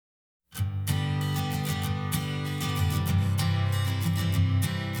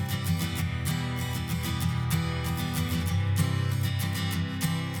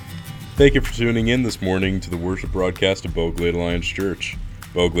Thank you for tuning in this morning to the worship broadcast of Belle Glade Alliance Church.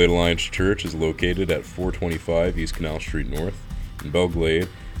 Belle Glade Alliance Church is located at 425 East Canal Street North in Belle Glade,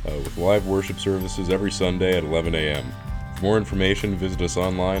 with live worship services every Sunday at 11 a.m. For more information, visit us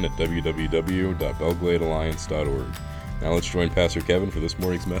online at www.belgladealliance.org. Now let's join Pastor Kevin for this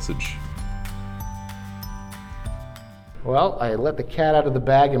morning's message. Well, I let the cat out of the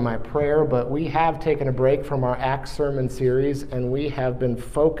bag in my prayer, but we have taken a break from our Acts sermon series, and we have been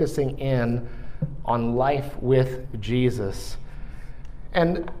focusing in on life with Jesus.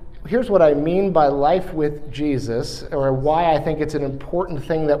 And here's what I mean by life with Jesus, or why I think it's an important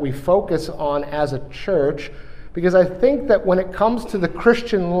thing that we focus on as a church, because I think that when it comes to the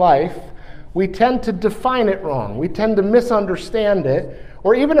Christian life, we tend to define it wrong. We tend to misunderstand it.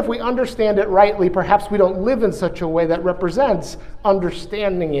 Or even if we understand it rightly, perhaps we don't live in such a way that represents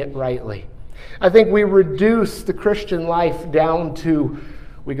understanding it rightly. I think we reduce the Christian life down to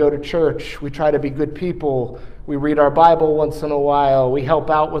we go to church, we try to be good people, we read our Bible once in a while, we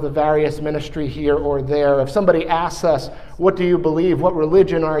help out with a various ministry here or there. If somebody asks us, what do you believe, what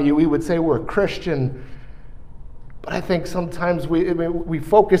religion are you, we would say we're a Christian. But I think sometimes we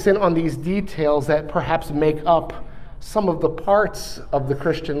focus in on these details that perhaps make up some of the parts of the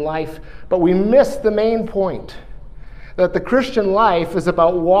Christian life, but we miss the main point, that the Christian life is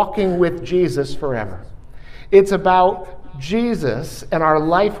about walking with Jesus forever. It's about Jesus and our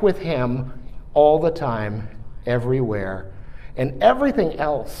life with Him all the time, everywhere, and everything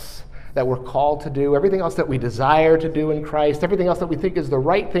else that we're called to do, everything else that we desire to do in Christ, everything else that we think is the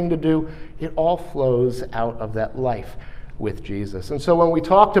right thing to do, it all flows out of that life with Jesus. And so when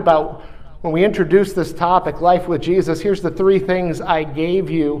we introduced this topic, life with Jesus, here's the three things I gave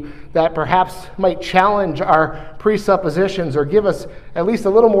you that perhaps might challenge our presuppositions or give us at least a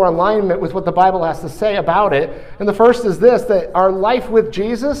little more alignment with what the Bible has to say about it. And the first is this, that our life with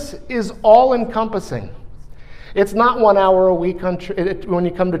Jesus is all-encompassing. It's not 1 hour a week when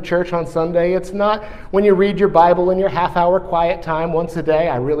you come to church on Sunday. It's not when you read your Bible in your half-hour quiet time once a day.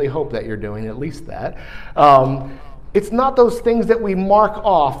 I really hope that you're doing at least that. It's not those things that we mark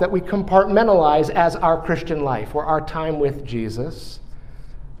off, that we compartmentalize as our Christian life or our time with Jesus.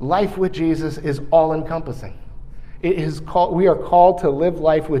 Life with Jesus is all-encompassing. We are called to live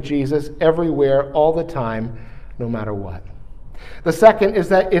life with Jesus everywhere, all the time, no matter what. The second is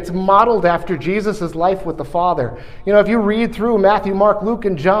that it's modeled after Jesus' life with the Father. You know, if you read through Matthew, Mark, Luke,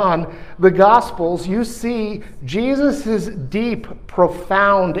 and John, the Gospels, you see Jesus' deep,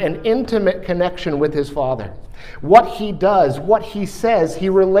 profound, and intimate connection with his Father. What he does, what he says, he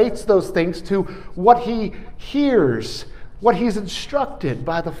relates those things to what he hears, what he's instructed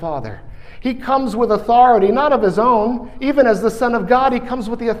by the Father. He comes with authority, not of his own. Even as the Son of God, he comes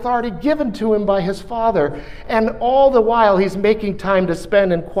with the authority given to him by his Father. And all the while, he's making time to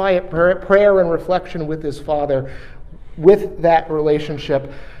spend in quiet prayer and reflection with his Father, with that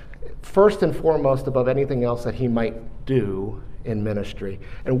relationship, first and foremost above anything else that he might do in ministry.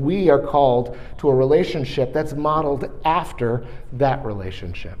 And we are called to a relationship that's modeled after that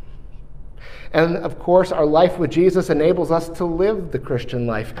relationship. And of course, our life with Jesus enables us to live the Christian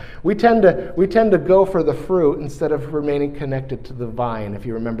life. We tend to go for the fruit instead of remaining connected to the vine. If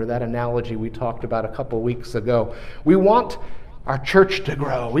you remember that analogy we talked about a couple weeks ago. We want our church to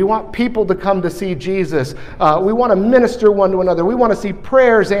grow. We want people to come to see Jesus. We want to minister one to another. We want to see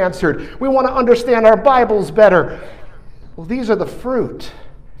prayers answered. We want to understand our Bibles better. Well, these are the fruit.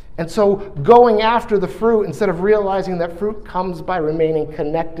 And so going after the fruit instead of realizing that fruit comes by remaining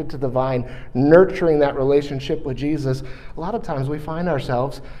connected to the vine, nurturing that relationship with Jesus, a lot of times we find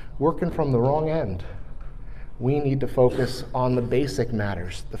ourselves working from the wrong end. We need to focus on the basic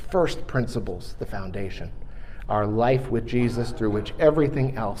matters, the first principles, the foundation, our life with Jesus through which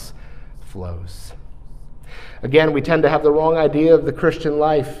everything else flows. Again, we tend to have the wrong idea of the Christian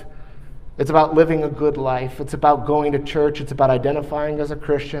life. It's about living a good life. It's about going to church. It's about identifying as a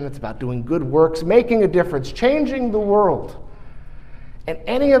Christian. It's about doing good works, making a difference, changing the world. And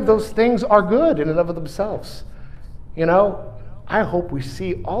any of those things are good in and of themselves. You know, I hope we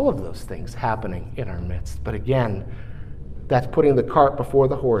see all of those things happening in our midst. But again, that's putting the cart before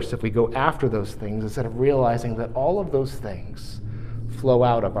the horse if we go after those things instead of realizing that all of those things flow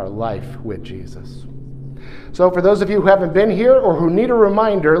out of our life with Jesus. So for those of you who haven't been here or who need a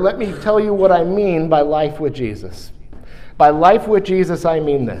reminder, let me tell you what I mean by life with Jesus. By life with Jesus, I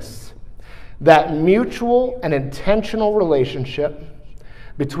mean this: that mutual and intentional relationship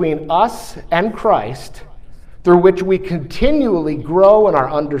between us and Christ through which we continually grow in our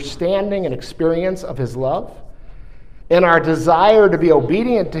understanding and experience of his love, in our desire to be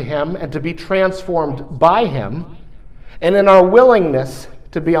obedient to him and to be transformed by him, and in our willingness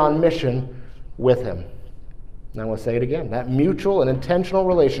to be on mission with him. And I want to say it again, that mutual and intentional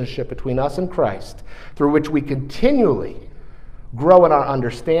relationship between us and Christ, through which we continually grow in our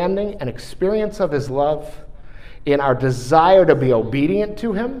understanding and experience of his love, in our desire to be obedient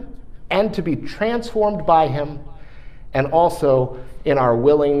to him and to be transformed by him, and also in our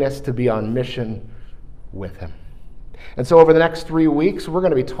willingness to be on mission with him. And so over the next 3 weeks, we're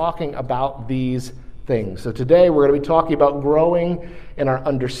going to be talking about these things. So today we're going to be talking about growing in our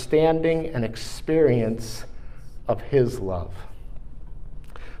understanding and experience of his love.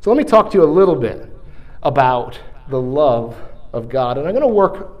 So let me talk to you a little bit about the love of God. And I'm going to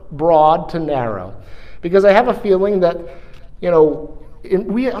work broad to narrow, because I have a feeling that,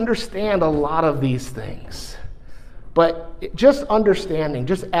 we understand a lot of these things. But just understanding,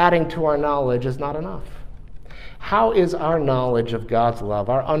 just adding to our knowledge is not enough. How is our knowledge of God's love,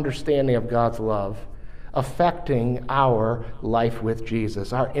 our understanding of God's love, affecting our life with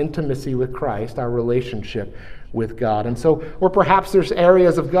Jesus, our intimacy with Christ, our relationship with God? And so, or perhaps there's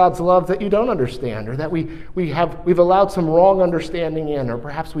areas of God's love that you don't understand, or that we've allowed some wrong understanding in, or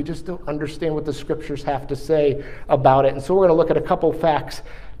perhaps we just don't understand what the scriptures have to say about it. And so we're going to look at a couple facts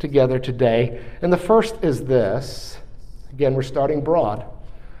together today. And the first is this. Again, we're starting broad.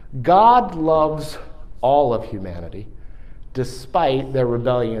 God loves all of humanity, despite their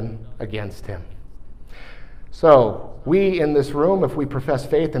rebellion against him. So, we in this room, if we profess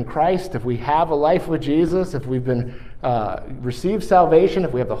faith in Christ, if we have a life with Jesus, if we've been received salvation,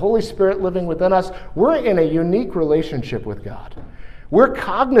 if we have the Holy Spirit living within us, we're in a unique relationship with God. We're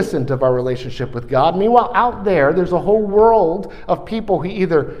cognizant of our relationship with God. Meanwhile, out there's a whole world of people who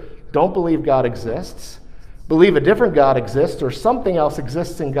either don't believe God exists, believe a different God exists, or something else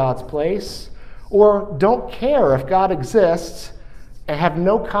exists in God's place, or don't care if God exists and have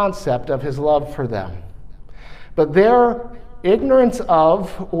no concept of his love for them. But their ignorance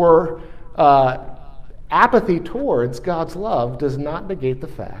of or apathy towards God's love does not negate the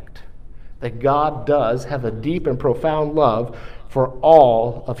fact that God does have a deep and profound love for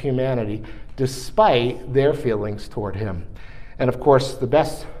all of humanity, despite their feelings toward him. And of course, the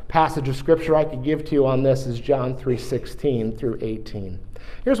best passage of Scripture I could give to you on this is John 3:16 through 18.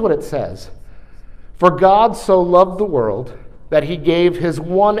 Here's what it says. For God so loved the world that he gave his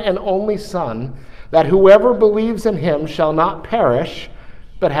one and only Son, that whoever believes in him shall not perish,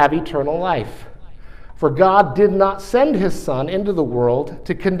 but have eternal life. For God did not send his Son into the world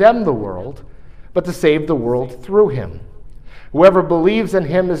to condemn the world, but to save the world through him. Whoever believes in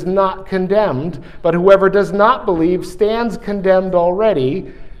him is not condemned, but whoever does not believe stands condemned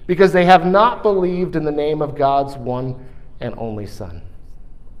already, because they have not believed in the name of God's one and only Son.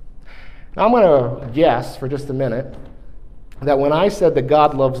 Now, I'm going to guess for just a minute that when I said that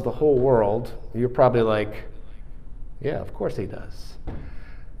God loves the whole world, you're probably like, yeah, of course he does.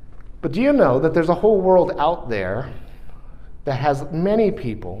 But do you know that there's a whole world out there that has many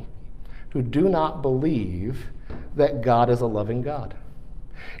people who do not believe that God is a loving God?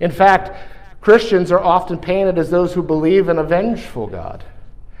 In fact, Christians are often painted as those who believe in a vengeful God.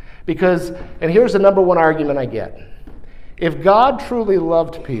 Because, and here's the number one argument I get. If God truly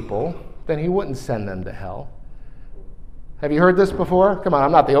loved people, then he wouldn't send them to hell. Have you heard this before? Come on,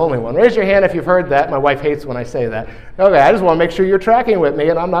 I'm not the only one. Raise your hand if you've heard that. My wife hates when I say that. Okay, I just want to make sure you're tracking with me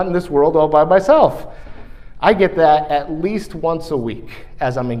and I'm not in this world all by myself. I get that at least once a week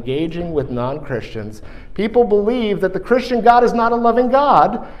as I'm engaging with non-Christians. People believe that the Christian God is not a loving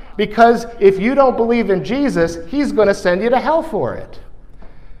God because if you don't believe in Jesus, he's going to send you to hell for it.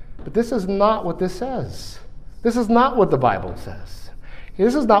 But this is not what this says. This is not what the Bible says.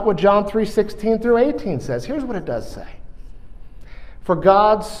 This is not what John 3:16 through 18 says. Here's what it does say. For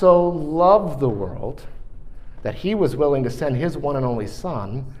God so loved the world that he was willing to send his one and only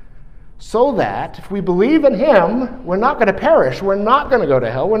Son, so that if we believe in him, we're not going to perish, we're not going to go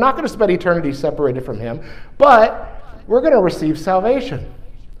to hell, we're not going to spend eternity separated from him, but we're going to receive salvation.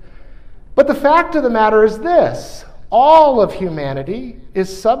 But the fact of the matter is this: all of humanity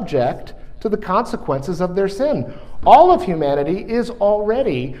is subject to the consequences of their sin. All of humanity is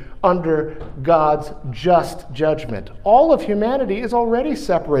already under God's just judgment. All of humanity is already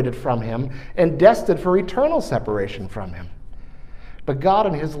separated from him and destined for eternal separation from him. But God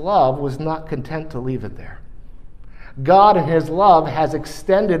in his love was not content to leave it there. God in his love has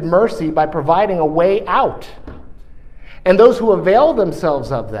extended mercy by providing a way out. And those who avail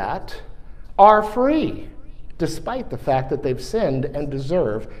themselves of that are free, despite the fact that they've sinned and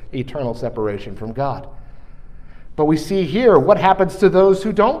deserve eternal separation from God. But we see here what happens to those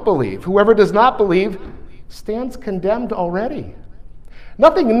who don't believe. Whoever does not believe stands condemned already.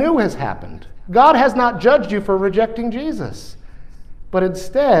 Nothing new has happened. God has not judged you for rejecting Jesus. But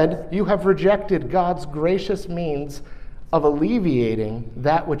instead, you have rejected God's gracious means of alleviating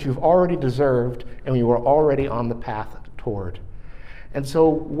that which you've already deserved and you were already on the path toward. And so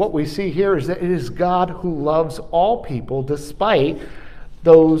what we see here is that it is God who loves all people despite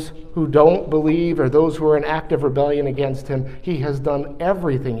those who don't believe or those who are in active rebellion against him. He has done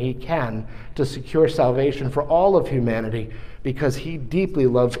everything he can to secure salvation for all of humanity because he deeply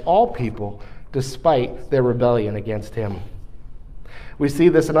loves all people despite their rebellion against him. We see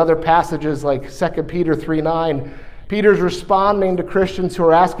this in other passages like 2 Peter 3:9. Peter's responding to Christians who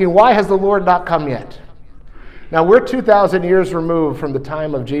are asking, why has the Lord not come yet? Now, we're 2,000 years removed from the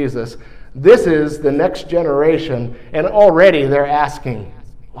time of Jesus. This is the next generation, and already they're asking,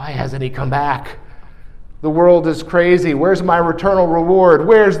 why hasn't he come back? The world is crazy. Where's my eternal reward?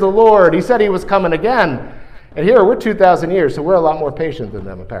 Where's the Lord? He said he was coming again. And here, we're 2,000 years, so we're a lot more patient than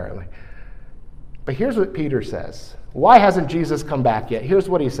them, apparently. But here's what Peter says. Why hasn't Jesus come back yet? Here's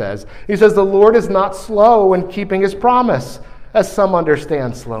what he says. He says, the Lord is not slow in keeping his promise, as some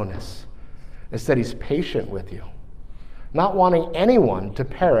understand slowness. Instead, he's patient with you, not wanting anyone to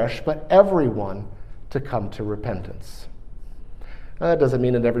perish, but everyone to come to repentance. Now, that doesn't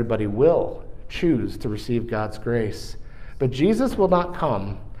mean that everybody will choose to receive God's grace, but Jesus will not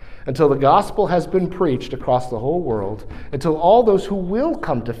come until the gospel has been preached across the whole world, until all those who will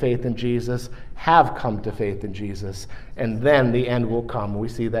come to faith in Jesus have come to faith in Jesus, and then the end will come. We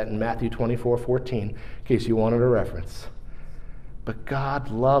see that in Matthew 24:14, in case you wanted a reference. But God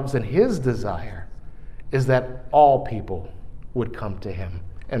loves, and his desire is that all people would come to him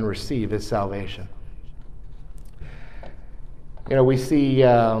and receive his salvation. You know, we see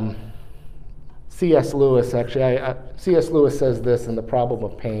C.S. Lewis, actually. C.S. Lewis says this in The Problem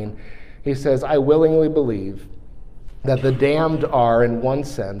of Pain. He says, I willingly believe that the damned are, in one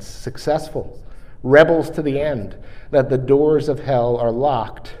sense, successful, rebels to the end, that the doors of hell are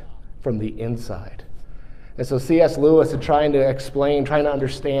locked from the inside. And so C.S. Lewis is trying to explain, trying to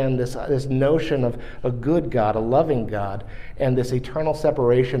understand this notion of a good God, a loving God, and this eternal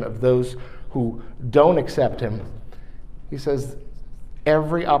separation of those who don't accept him. He says,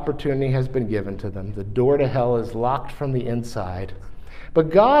 every opportunity has been given to them. The door to hell is locked from the inside. But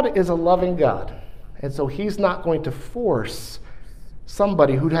God is a loving God, and so he's not going to force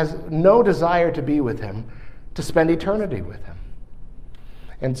somebody who has no desire to be with him to spend eternity with him.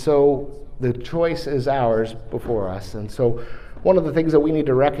 And so the choice is ours before us. And so one of the things that we need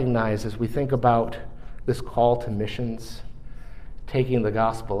to recognize as we think about this call to missions, taking the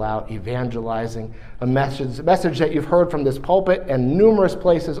gospel out, evangelizing, a message that you've heard from this pulpit and numerous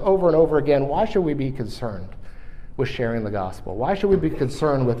places over and over again, why should we be concerned with sharing the gospel? Why should we be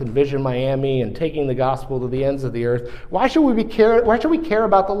concerned with Envision Miami and taking the gospel to the ends of the earth? Why should we care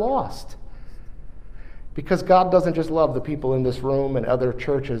about the lost? Because God doesn't just love the people in this room and other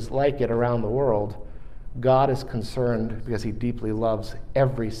churches like it around the world. God is concerned because he deeply loves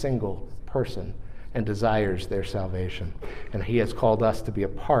every single person and desires their salvation. And he has called us to be a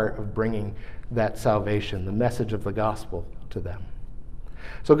part of bringing that salvation, the message of the gospel, to them.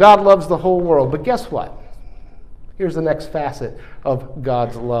 So God loves the whole world. But guess what? Here's the next facet of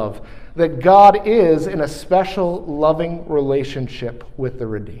God's love. That God is in a special loving relationship with the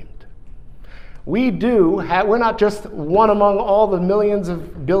redeemed. We're not just one among all the millions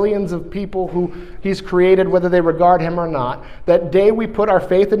of billions of people who he's created, whether they regard him or not. That day we put our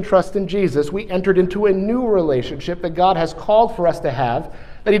faith and trust in Jesus, we entered into a new relationship that God has called for us to have,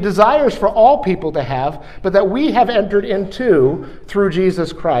 that he desires for all people to have, but that we have entered into through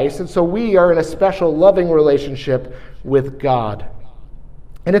Jesus Christ. And so we are in a special loving relationship with God.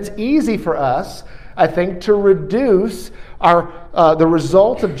 And it's easy for us, I think, to reduce the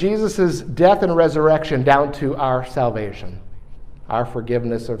result of Jesus' death and resurrection down to our salvation, our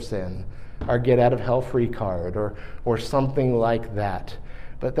forgiveness of sin, our get-out-of-hell-free card, or something like that.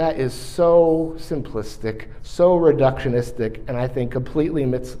 But that is so simplistic, so reductionistic, and I think completely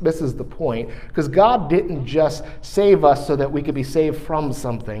misses the point, because God didn't just save us so that we could be saved from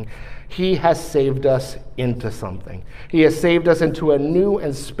something. He has saved us into something. He has saved us into a new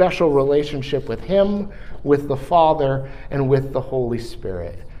and special relationship with him, with the Father, and with the Holy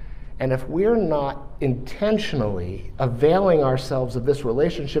Spirit. And if we're not intentionally availing ourselves of this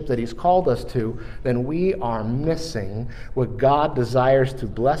relationship that he's called us to, then we are missing what God desires to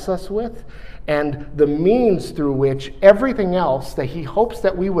bless us with and the means through which everything else that he hopes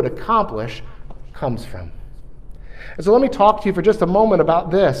that we would accomplish comes from. And so let me talk to you for just a moment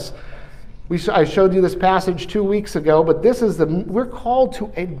about this. I showed you this passage 2 weeks ago, but we're called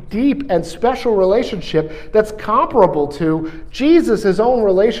to a deep and special relationship that's comparable to Jesus' own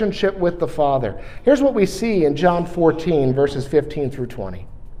relationship with the Father. Here's what we see in John 14, verses 15 through 20.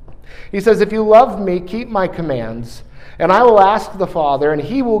 He says, "If you love me, keep my commands, and I will ask the Father, and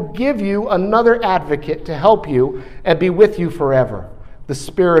he will give you another advocate to help you and be with you forever, the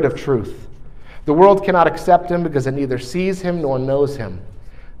Spirit of truth. The world cannot accept him because it neither sees him nor knows him.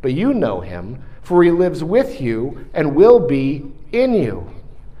 But you know him, for he lives with you and will be in you.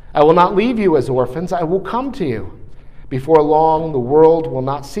 I will not leave you as orphans, I will come to you. Before long, the world will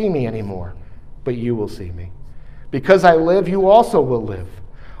not see me anymore, but you will see me. Because I live, you also will live.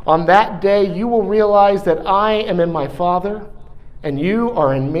 On that day, you will realize that I am in my Father, and you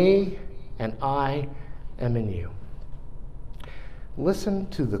are in me, and I am in you." Listen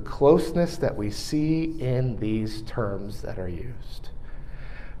to the closeness that we see in these terms that are used.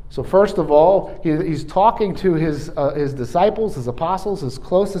 So first of all, he's talking to his disciples, his apostles, his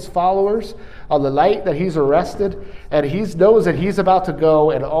closest followers on the night that he's arrested, and he knows that he's about to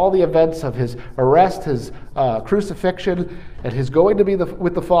go, and all the events of his arrest, his crucifixion, and his going to be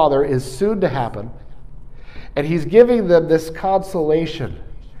with the Father is soon to happen. And he's giving them this consolation.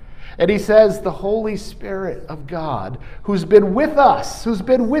 And he says, the Holy Spirit of God, who's been with us, who's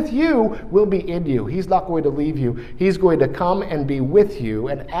been with you, will be in you. He's not going to leave you. He's going to come and be with you,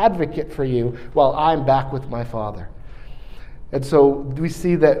 an advocate for you, while I'm back with my Father. And so we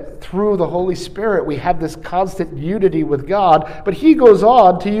see that through the Holy Spirit, we have this constant unity with God. But he goes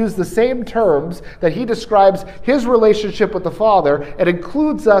on to use the same terms that he describes his relationship with the Father and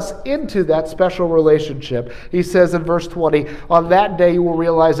includes us into that special relationship. He says in verse 20, "On that day you will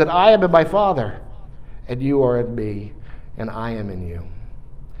realize that I am in my Father, and you are in me, and I am in you."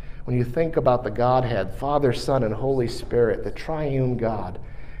 When you think about the Godhead, Father, Son, and Holy Spirit, the triune God,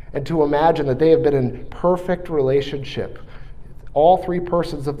 and to imagine that they have been in perfect relationship, all three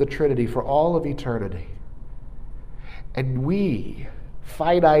persons of the Trinity for all of eternity. And we,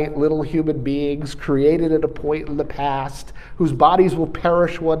 finite little human beings created at a point in the past, whose bodies will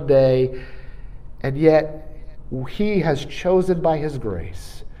perish one day, and yet he has chosen by his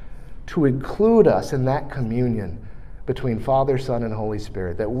grace to include us in that communion between Father, Son, and Holy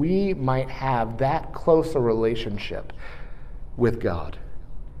Spirit, that we might have that close a relationship with God.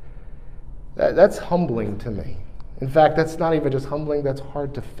 That's humbling to me. In fact, that's not even just humbling, that's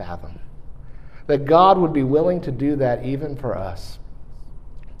hard to fathom. That God would be willing to do that even for us.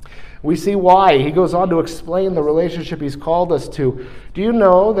 We see why. He goes on to explain the relationship he's called us to. Do you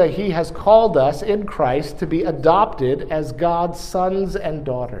know that he has called us in Christ to be adopted as God's sons and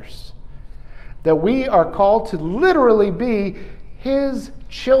daughters? That we are called to literally be his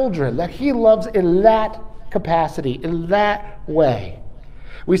children, that he loves in that capacity, in that way.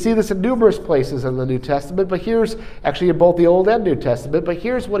 We see this in numerous places in the New Testament, but here's actually in both the Old and New Testament, but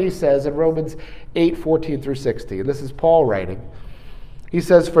here's what he says in Romans 8:14 through 16. This is Paul writing. He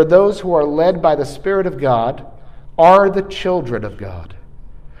says, "For those who are led by the Spirit of God are the children of God.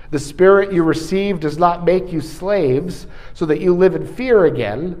 The Spirit you received does not make you slaves so that you live in fear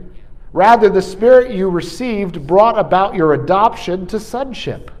again. Rather, the Spirit you received brought about your adoption to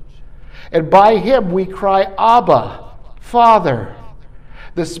sonship. And by him we cry, 'Abba, Father.'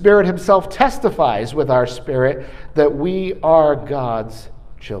 The Spirit himself testifies with our spirit that we are God's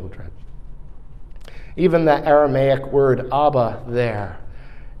children." Even that Aramaic word Abba there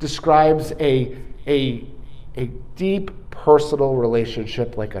describes a deep personal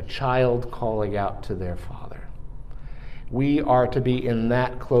relationship, like a child calling out to their father. We are to be in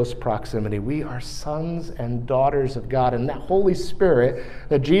that close proximity. We are sons and daughters of God. And that Holy Spirit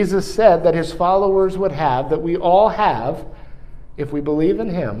that Jesus said that his followers would have, that we all have, if we believe in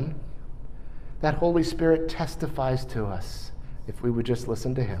him, that Holy Spirit testifies to us, if we would just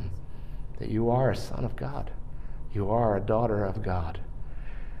listen to him, that you are a son of God. You are a daughter of God.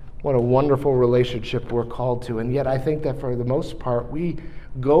 What a wonderful relationship we're called to. And yet I think that for the most part, we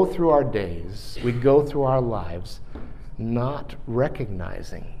go through our days, we go through our lives, not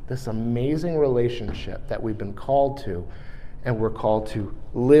recognizing this amazing relationship that we've been called to, and we're called to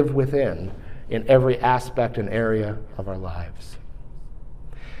live within in every aspect and area of our lives.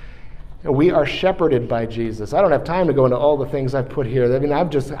 We are shepherded by Jesus. I don't have time to go into all the things I've put here. I mean,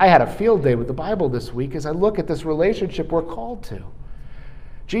 I had a field day with the Bible this week as I look at this relationship we're called to.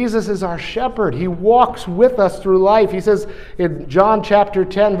 Jesus is our shepherd. He walks with us through life. He says in John chapter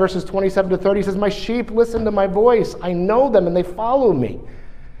 10, verses 27 to 30, he says, "My sheep listen to my voice. I know them and they follow me.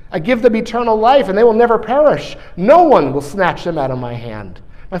 I give them eternal life and they will never perish. No one will snatch them out of my hand.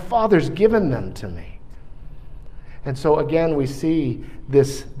 My Father's given them to me." And so again, we see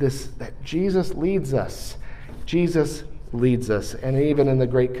this that Jesus leads us. Jesus leads us. And even in the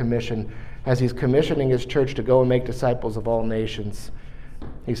Great Commission, as he's commissioning his church to go and make disciples of all nations,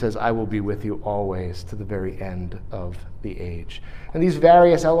 he says, I will be with you always to the very end of the age. And these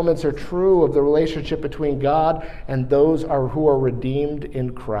various elements are true of the relationship between God and those who are redeemed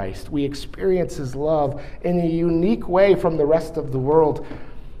in Christ. We experience his love in a unique way from the rest of the world.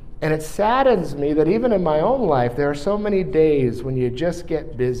 And it saddens me that even in my own life, there are so many days when you just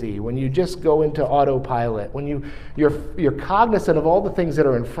get busy, when you just go into autopilot, when you're cognizant of all the things that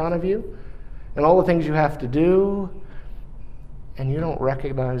are in front of you and all the things you have to do, and you don't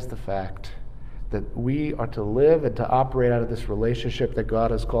recognize the fact that we are to live and to operate out of this relationship that God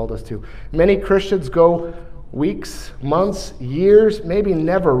has called us to. Many Christians go weeks, months, years, maybe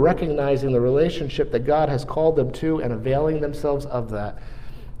never recognizing the relationship that God has called them to and availing themselves of that.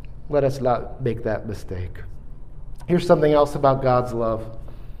 Let us not make that mistake. Here's something else about God's love.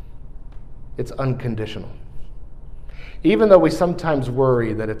 It's unconditional. Even though we sometimes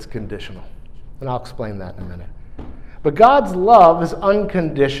worry that it's conditional. And I'll explain that in a minute. But God's love is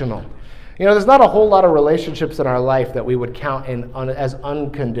unconditional. You know, there's not a whole lot of relationships in our life that we would count as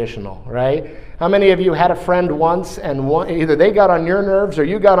unconditional, right? How many of you had a friend once and either they got on your nerves or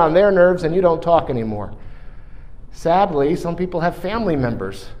you got on their nerves and you don't talk anymore? Sadly, some people have family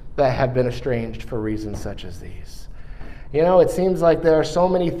members that have been estranged for reasons such as these. You know, it seems like there are so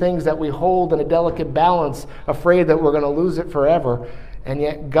many things that we hold in a delicate balance, afraid that we're going to lose it forever, and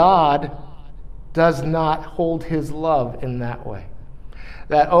yet God does not hold his love in that way.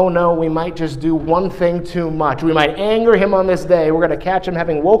 That, oh no, we might just do one thing too much. We might anger him on this day. We're going to catch him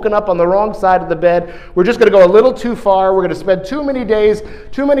having woken up on the wrong side of the bed. We're just going to go a little too far. We're going to spend too many days,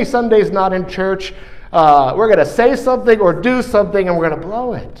 too many Sundays not in church. We're going to say something or do something and we're going to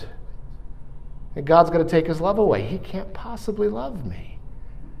blow it. And God's going to take his love away. He can't possibly love me.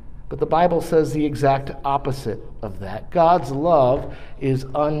 But the Bible says the exact opposite of that. God's love is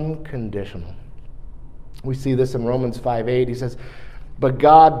unconditional. We see this in Romans 5:8. He says, but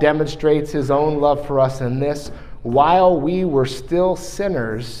God demonstrates his own love for us in this: while we were still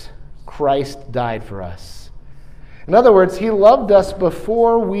sinners, Christ died for us. In other words, he loved us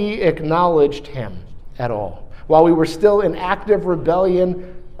before we acknowledged him at all, while we were still in active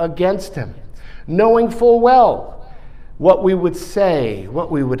rebellion against him, knowing full well what we would say,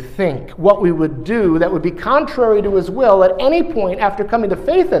 what we would think, what we would do that would be contrary to his will at any point after coming to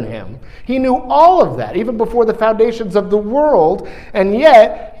faith in him. He knew all of that, even before the foundations of the world, and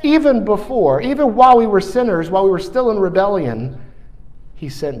yet, even while we were sinners, while we were still in rebellion, he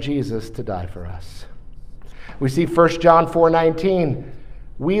sent Jesus to die for us. We see 1 John 4:19,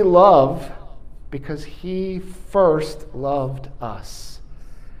 we love because he first loved us.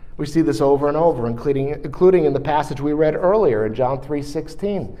 We see this over and over, including in the passage we read earlier in John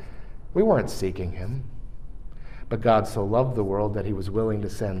 3:16. We weren't seeking him, but God so loved the world that he was willing to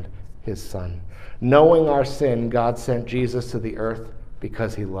send his son. Knowing our sin, God sent Jesus to the earth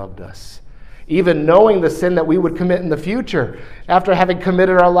because he loved us. Even knowing the sin that we would commit in the future, after having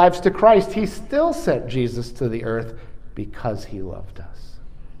committed our lives to Christ, he still sent Jesus to the earth because he loved us.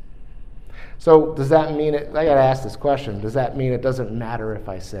 So does that mean I got to ask this question, does that mean it doesn't matter if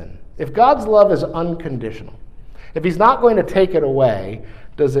I sin? If God's love is unconditional, if he's not going to take it away,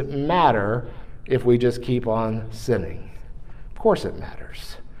 does it matter if we just keep on sinning? Of course it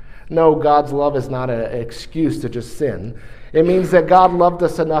matters. No, God's love is not an excuse to just sin. It means that God loved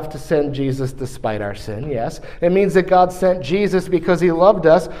us enough to send Jesus despite our sin, yes. It means that God sent Jesus because he loved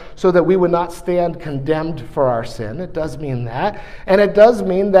us so that we would not stand condemned for our sin. It does mean that. And it does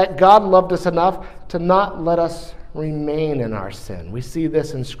mean that God loved us enough to not let us remain in our sin. We see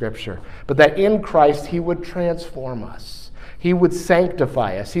this in Scripture. But that in Christ he would transform us. He would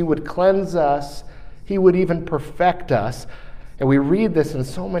sanctify us. He would cleanse us. He would even perfect us. And we read this in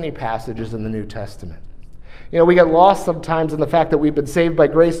so many passages in the New Testament. You know, we get lost sometimes in the fact that we've been saved by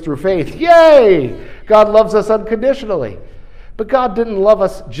grace through faith. Yay! God loves us unconditionally. But God didn't love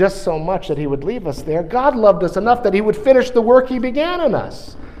us just so much that he would leave us there. God loved us enough that he would finish the work he began in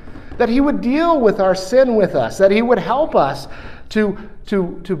us. That he would deal with our sin with us. That he would help us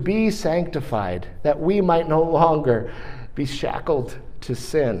to be sanctified. That we might no longer be shackled to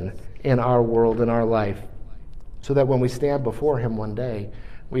sin in our world, in our life. So that when we stand before him one day,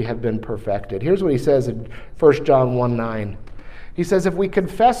 we have been perfected. Here's what he says in 1 John 1:9. He says, if we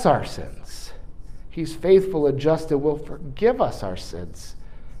confess our sins, he's faithful and just and will forgive us our sins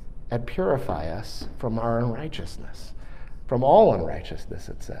and purify us from our unrighteousness. From all unrighteousness,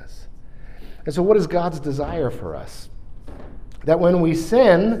 it says. And so what is God's desire for us? That when we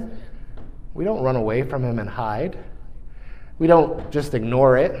sin, We don't run away from him and hide. We don't just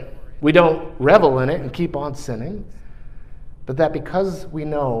ignore it. We don't revel in it and keep on sinning. But that because we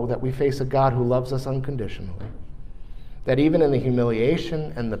know that we face a God who loves us unconditionally, that even in the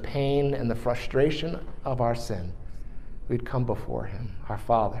humiliation and the pain and the frustration of our sin, we'd come before him, our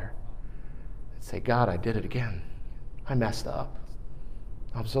Father, and say, God, I did it again. I messed up.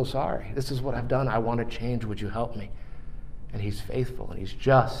 I'm so sorry. This is what I've done. I want to change. Would you help me? And he's faithful and he's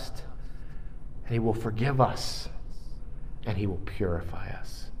just. And he will forgive us. And he will purify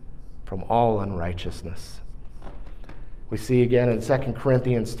us from all unrighteousness. We see again in 2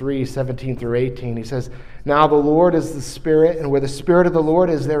 Corinthians 3, 17 through 18, he says, now the Lord is the Spirit, and where the Spirit of the Lord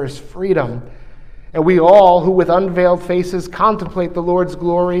is, there is freedom. And we all, who with unveiled faces contemplate the Lord's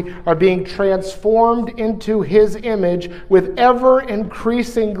glory, are being transformed into his image with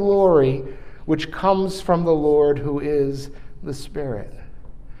ever-increasing glory, which comes from the Lord who is the Spirit.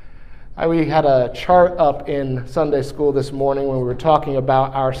 We had a chart up in Sunday school this morning when we were talking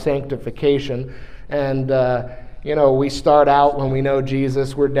about our sanctification. And, we start out when we know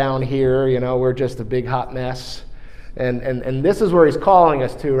Jesus. We're down here, we're just a big hot mess. And this is where he's calling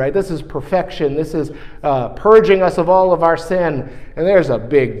us to, right? This is perfection. This is purging us of all of our sin. And there's a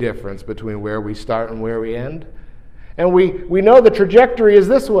big difference between where we start and where we end. And we know the trajectory is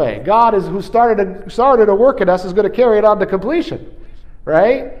this way. God is who started a work in us is going to carry it on to completion,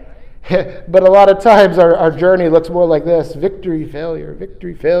 right? But a lot of times our journey looks more like this: victory, failure,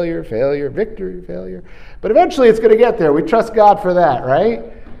 failure, victory, failure. But eventually it's going to get there. We trust God for that, right?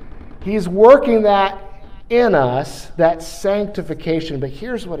 He's working that in us, that sanctification. But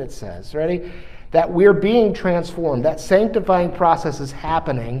here's what it says, ready? That we're being transformed. That sanctifying process is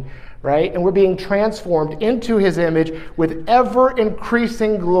happening, right? And we're being transformed into his image with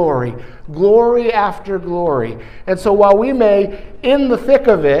ever-increasing glory, glory after glory. And so while we may, in the thick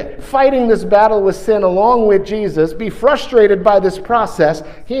of it, fighting this battle with sin along with Jesus, be frustrated by this process,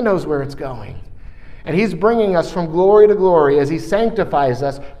 he knows where it's going. And he's bringing us from glory to glory as he sanctifies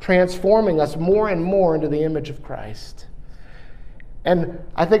us, transforming us more and more into the image of Christ. And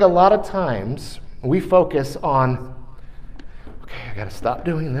I think a lot of times we focus on, okay, I got to stop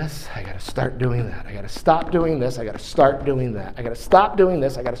doing this. I got to start doing that. I got to stop doing this. I got to start doing that. I got to stop doing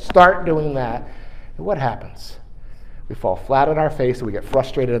this. I got to start doing that. And what happens? We fall flat on our face and we get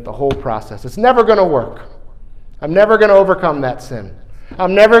frustrated at the whole process. It's never going to work. I'm never going to overcome that sin.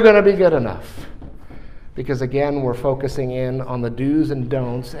 I'm never going to be good enough. Because again, we're focusing in on the do's and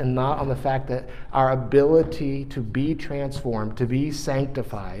don'ts and not on the fact that our ability to be transformed, to be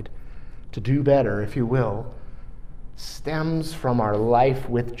sanctified, to do better, if you will, stems from our life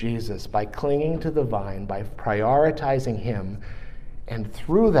with Jesus, by clinging to the vine, by prioritizing him. And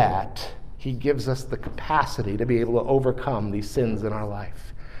through that, he gives us the capacity to be able to overcome these sins in our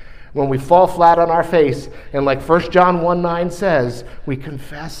life. When we fall flat on our face, and like 1 John 1:9 says, we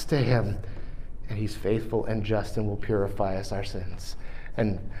confess to him, and he's faithful and just and will purify us our sins,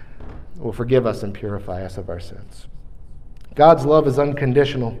 and will forgive us and purify us of our sins. God's love is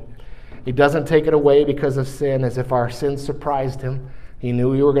unconditional. He doesn't take it away because of sin, as if our sins surprised him. He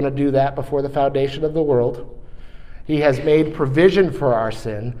knew we were going to do that before the foundation of the world. He has made provision for our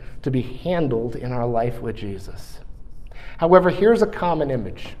sin to be handled in our life with Jesus. However, here's a common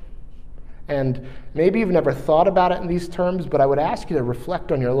image. And maybe you've never thought about it in these terms, but I would ask you to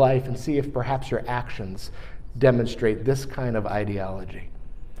reflect on your life and see if perhaps your actions demonstrate this kind of ideology.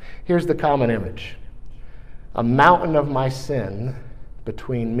 Here's the common image: a mountain of my sin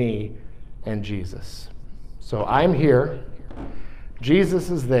between me and Jesus. So I'm here, Jesus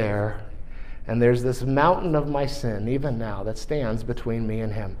is there, and there's this mountain of my sin, even now, that stands between me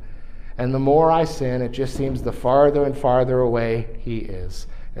and him. And the more I sin, it just seems the farther and farther away he is,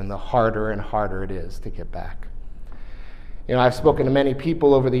 and the harder and harder it is to get back. I've spoken to many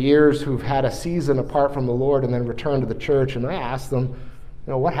people over the years who've had a season apart from the Lord and then returned to the church, and I asked them,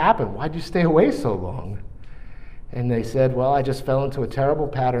 what happened? Why'd you stay away so long? And they said, well, I just fell into a terrible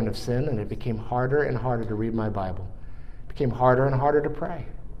pattern of sin, and it became harder and harder to read my Bible. It became harder and harder to pray.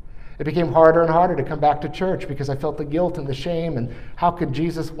 It became harder and harder to come back to church because I felt the guilt and the shame, and how could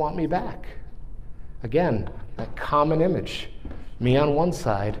Jesus want me back? Again, that common image. Me on one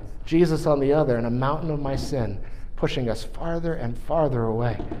side, Jesus on the other, and a mountain of my sin pushing us farther and farther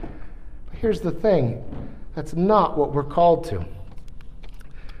away. But here's the thing. That's not what we're called to.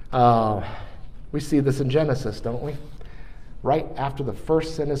 We see this in Genesis, don't we? Right after the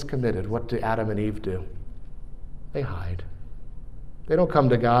first sin is committed, what do Adam and Eve do? They hide. They don't come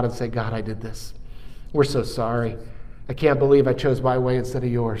to God and say, God, I did this. We're so sorry. I can't believe I chose my way instead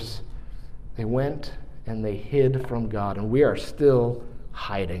of yours. They went and they hid from God, and we are still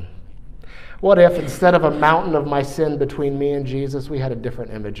hiding. What if instead of a mountain of my sin between me and Jesus, we had a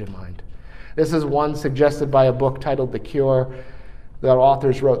different image in mind? This is one suggested by a book titled The Cure. The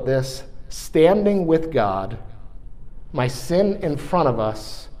authors wrote this: standing with God, my sin in front of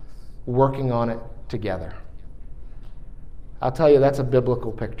us, working on it together. I'll tell you, that's a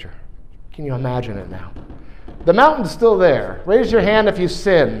biblical picture. Can you imagine it now? The mountain's still there. Raise your hand if you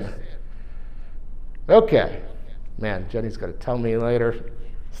sin. Okay. Man, Jenny's going to tell me later,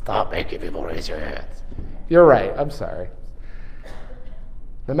 stop making people raise your hands. You're right. I'm sorry.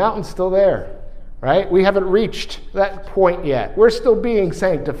 The mountain's still there, right? We haven't reached that point yet. We're still being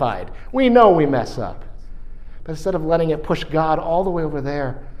sanctified. We know we mess up. But instead of letting it push God all the way over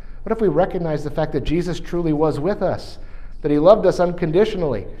there, what if we recognize the fact that Jesus truly was with us, that he loved us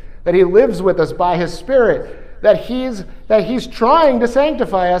unconditionally, that he lives with us by his Spirit, that he's trying to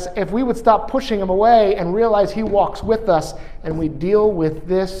sanctify us? If we would stop pushing him away and realize he walks with us and we deal with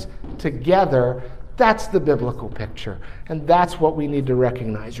this together, that's the biblical picture. And that's what we need to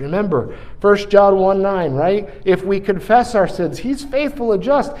recognize. Remember, 1 John 1:9, right? If we confess our sins, he's faithful and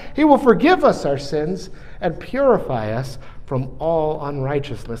just. He will forgive us our sins and purify us from all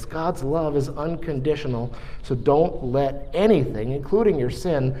unrighteousness. God's love is unconditional, so don't let anything, including your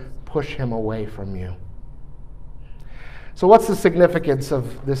sin, push him away from you. So what's the significance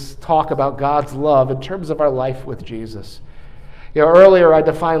of this talk about God's love in terms of our life with Jesus? Earlier I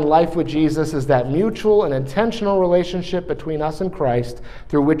defined life with Jesus as that mutual and intentional relationship between us and Christ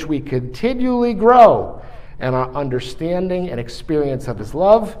through which we continually grow in our understanding and experience of his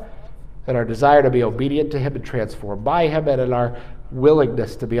love, and our desire to be obedient to him and transformed by him, and in our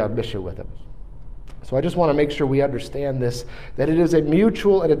willingness to be on mission with him. So I just want to make sure we understand this, that it is a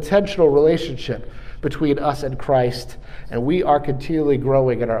mutual and intentional relationship between us and Christ, and we are continually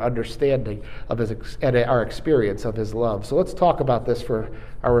growing in our understanding of his and our experience of his love. So let's talk about this for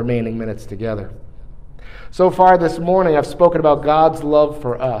our remaining minutes together. So far this morning, I've spoken about God's love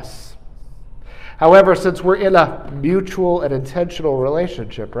for us. However, since we're in a mutual and intentional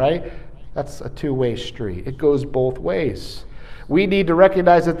relationship, right, that's a two-way street. It goes both ways. We need to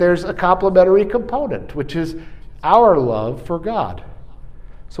recognize that there's a complementary component, which is our love for God.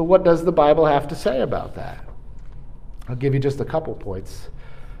 So what does the Bible have to say about that? I'll give you just a couple points.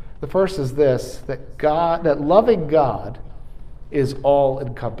 The first is this, that loving God is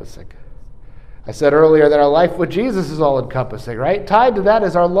all-encompassing. I said earlier that our life with Jesus is all-encompassing, right? Tied to that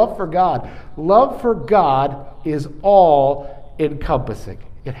is our love for God. Love for God is all-encompassing.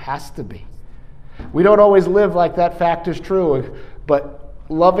 It has to be. We don't always live like that fact is true, but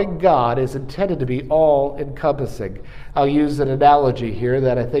loving God is intended to be all-encompassing. I'll use an analogy here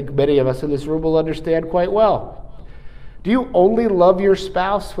that I think many of us in this room will understand quite well. Do you only love your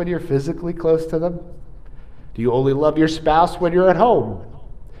spouse when you're physically close to them? Do you only love your spouse when you're at home?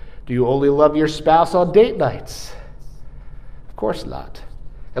 Do you only love your spouse on date nights? Of course not.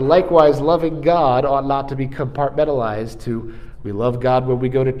 And likewise, loving God ought not to be compartmentalized to we love God when we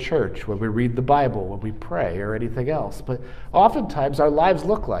go to church, when we read the Bible, when we pray, or anything else. But oftentimes our lives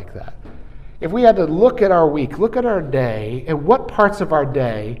look like that. If we had to look at our week, look at our day, and what parts of our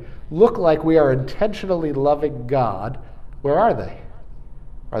day look like we are intentionally loving God, where are they?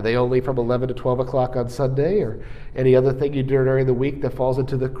 Are they only from 11 to 12 o'clock on Sunday, or any other thing you do during the week that falls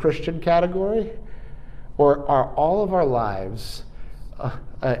into the Christian category? Or are all of our lives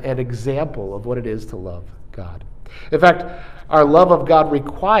an example of what it is to love God? In fact, our love of God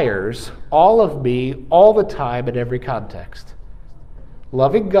requires all of me, all the time, in every context.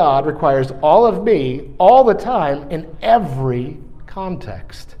 Loving God requires all of me, all the time, in every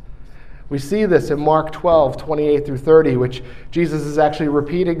context. We see this in Mark 12, 28 through 30, which Jesus is actually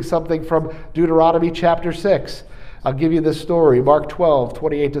repeating something from Deuteronomy chapter 6. I'll give you this story. Mark 12,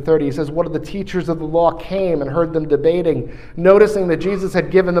 28 to 30. He says, one of the teachers of the law came and heard them debating. Noticing that Jesus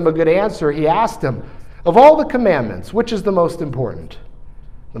had given them a good answer, he asked him, of all the commandments, which is the most important?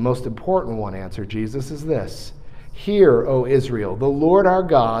 The most important one, answered Jesus, is this. Hear, O Israel, the Lord our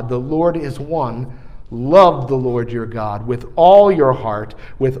God, the Lord is one. Love the Lord your God with all your heart,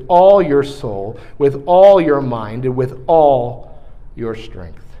 with all your soul, with all your mind, and with all your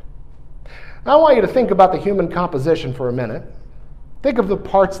strength. Now, I want you to think about the human composition for a minute. Think of the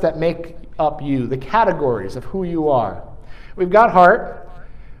parts that make up you, the categories of who you are. We've got heart,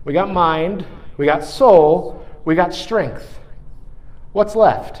 we got mind, we got soul, we got strength. What's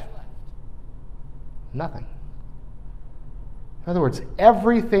left? Nothing. In other words,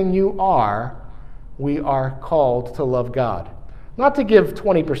 everything you are, we are called to love God. Not to give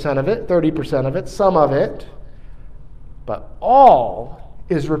 20% of it, 30% of it, some of it, but all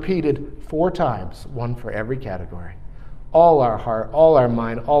is repeated 4 times, one for every category. all our heart, all our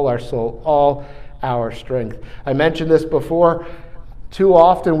mind, all our soul, all our strength. I mentioned this before. Too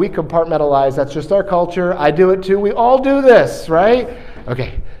often we compartmentalize. That's just our culture. I do it too. We all do this, right?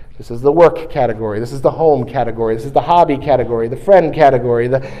 Okay, this is the work category. This is the home category. This is the hobby category, the friend category.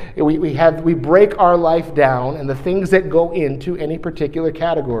 We break our life down and the things that go into any particular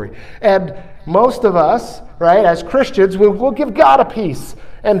category. And most of us, right, as Christians, we'll give God a piece.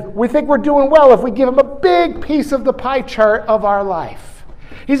 And we think we're doing well if we give him a big piece of the pie chart of our life.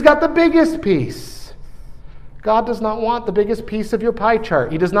 He's got the biggest piece. God does not want the biggest piece of your pie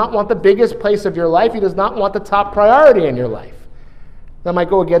chart. He does not want the biggest place of your life. He does not want the top priority in your life. That might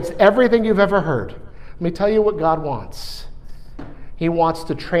go against everything you've ever heard. Let me tell you what God wants. He wants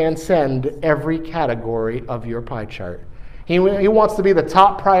to transcend every category of your pie chart. He wants to be the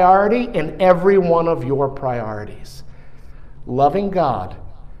top priority in every one of your priorities. Loving God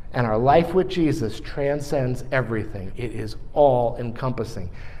and our life with Jesus transcends everything. It is all encompassing.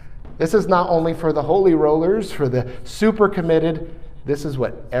 This is not only for the holy rollers, for the super committed. This is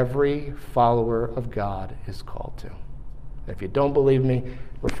what every follower of God is called to. If you don't believe me,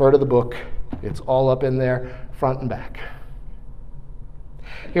 refer to the book. It's all up in there, front and back.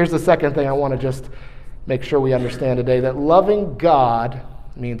 Here's the second thing I want to just make sure we understand today, that loving God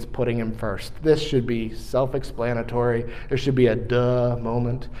means putting him first. This should be self-explanatory. There should be a duh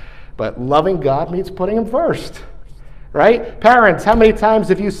moment. But loving God means putting him first. Right? Parents, how many times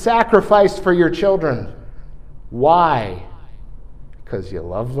have you sacrificed for your children? Why? Because you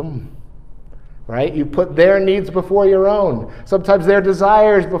love them. Right? You put their needs before your own. Sometimes their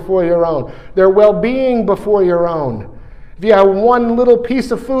desires before your own. Their well-being before your own. If you have one little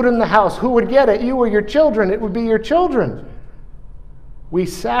piece of food in the house, who would get it? You or your children? It would be your children. We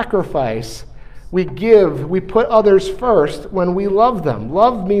sacrifice, we give, we put others first when we love them.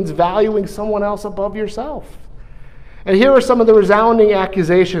 Love means valuing someone else above yourself. And here are some of the resounding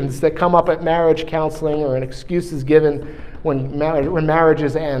accusations that come up at marriage counseling or an excuses given when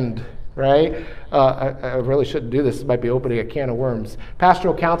marriages end, right? I really shouldn't do this. This might be opening a can of worms.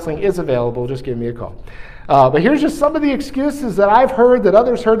 Pastoral counseling is available. Just give me a call. But here's just some of the excuses that I've heard, that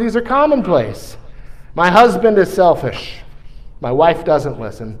others heard. These are commonplace. My husband is selfish. My wife doesn't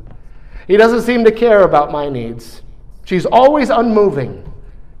listen. He doesn't seem to care about my needs. She's always unmoving.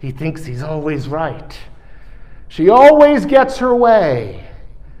 He thinks he's always right. She always gets her way.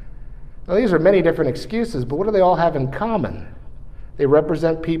 Now, these are many different excuses, but what do they all have in common? They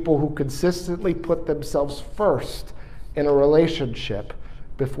represent people who consistently put themselves first in a relationship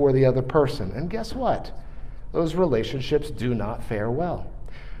before the other person. And guess what? Those relationships do not fare well.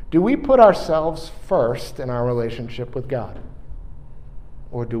 Do we put ourselves first in our relationship with God?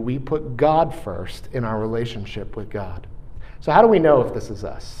 Or do we put God first in our relationship with God? So how do we know if this is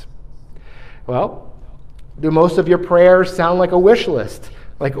us? Well, do most of your prayers sound like a wish list,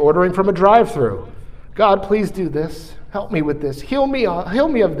 like ordering from a drive-thru? God, please do this. Help me with this. Heal me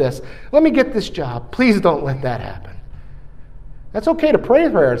of this. Let me get this job. Please don't let that happen. That's okay to pray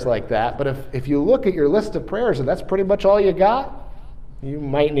prayers like that, but if you look at your list of prayers and that's pretty much all you got, you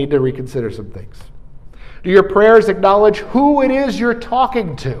might need to reconsider some things. Do your prayers acknowledge who it is you're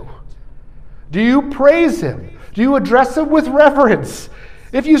talking to? Do you praise him? Do you address him with reverence?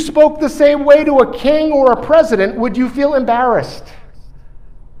 If you spoke the same way to a king or a president, would you feel embarrassed?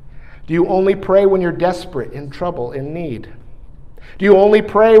 Do you only pray when you're desperate, in trouble, in need? Do you only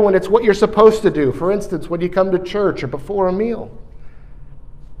pray when it's what you're supposed to do? For instance, when you come to church or before a meal?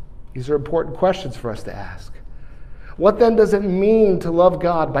 These are important questions for us to ask. What then does it mean to love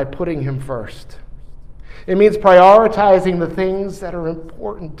God by putting him first? It means prioritizing the things that are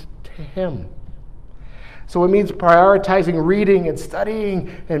important to him. So it means prioritizing reading and studying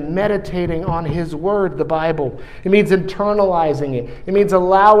and meditating on his word, the Bible. It means internalizing it. It means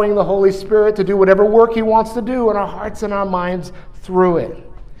allowing the Holy Spirit to do whatever work he wants to do in our hearts and our minds through it.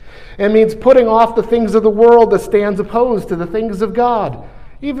 It means putting off the things of the world that stands opposed to the things of God.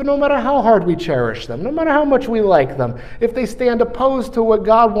 Even no matter how hard we cherish them, no matter how much we like them, if they stand opposed to what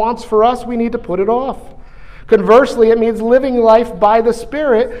God wants for us, we need to put it off. Conversely, it means living life by the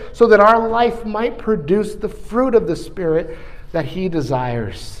Spirit so that our life might produce the fruit of the Spirit that he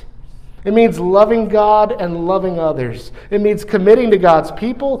desires. It means loving God and loving others. It means committing to God's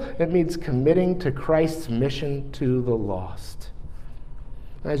people. It means committing to Christ's mission to the lost.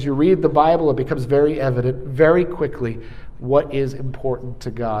 As you read the Bible, it becomes very evident very quickly what is important to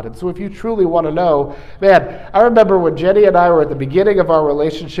God. And so if you truly want to know, man, I remember when Jenny and I were at the beginning of our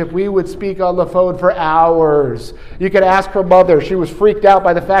relationship, we would speak on the phone for hours. You could ask her mother. She was freaked out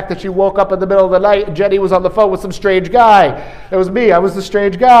by the fact that she woke up in the middle of the night and Jenny was on the phone with some strange guy. It was me. I was the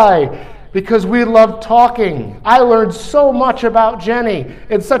strange guy. because we love talking. I learned so much about Jenny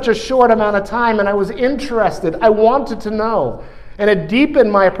in such a short amount of time, and I was interested. I wanted to know. And it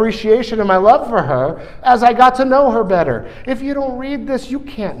deepened my appreciation and my love for her as I got to know her better. If you don't read this, you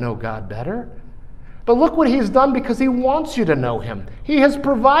can't know God better. But look what he's done, because he wants you to know him. He has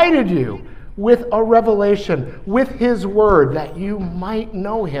provided you with a revelation, with his word, that you might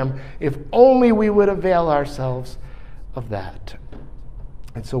know him, if only we would avail ourselves of that.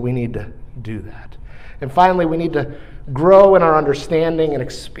 And so we need to do that. And finally, we need to grow in our understanding and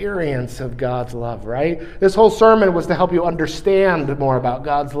experience of God's love, right? This whole sermon was to help you understand more about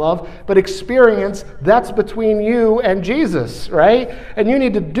God's love, but experience, that's between you and Jesus, right? And you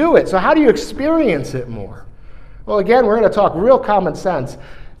need to do it. So how do you experience it more? Well, again, we're going to talk real common sense.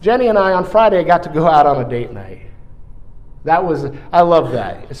 Jenny and I on Friday got to go out on a date night. I love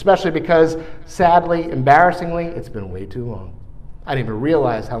that, especially because, sadly, embarrassingly, it's been way too long. I didn't even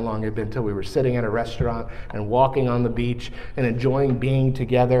realize how long it had been until we were sitting at a restaurant and walking on the beach and enjoying being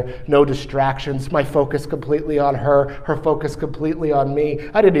together. No distractions. My focus completely on her. Her focus completely on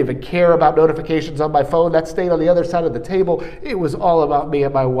me. I didn't even care about notifications on my phone. That stayed on the other side of the table. It was all about me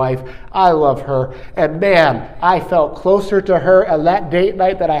and my wife. I love her. And man, I felt closer to her at that date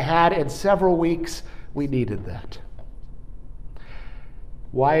night that I had in several weeks. We needed that.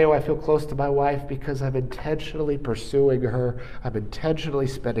 Why do I feel close to my wife? Because I'm intentionally pursuing her. I'm intentionally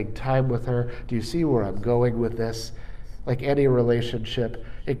spending time with her. Do you see where I'm going with this? Like any relationship,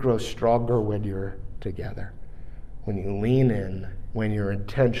 it grows stronger when you're together, when you lean in, when you're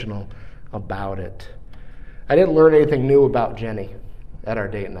intentional about it. I didn't learn anything new about Jenny at our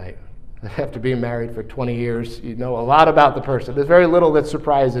date night. After being married for 20 years, you know a lot about the person. There's very little that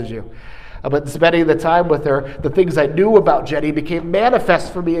surprises you. But spending the time with her, the things I knew about Jenny became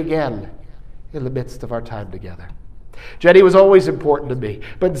manifest for me again in the midst of our time together. Jenny was always important to me,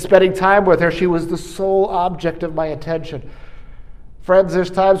 but in spending time with her, she was the sole object of my attention. Friends,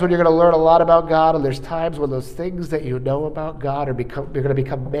 there's times when you're going to learn a lot about God, and there's times when those things that you know about God are going to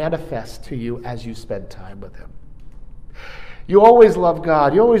become manifest to you as you spend time with him. You always love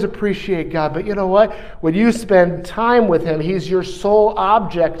God. You always appreciate God. But you know what? When you spend time with him, he's your sole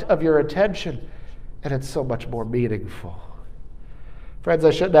object of your attention. And it's so much more meaningful. Friends,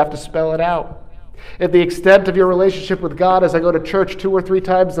 I shouldn't have to spell it out. If the extent of your relationship with God is I go to church 2 or 3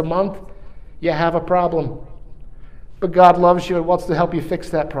 times a month, you have a problem. But God loves you and wants to help you fix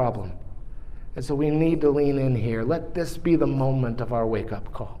that problem. And so we need to lean in here. Let this be the moment of our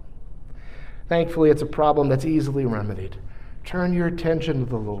wake-up call. Thankfully, it's a problem that's easily remedied. Turn your attention to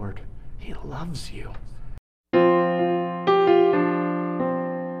the Lord. He loves you.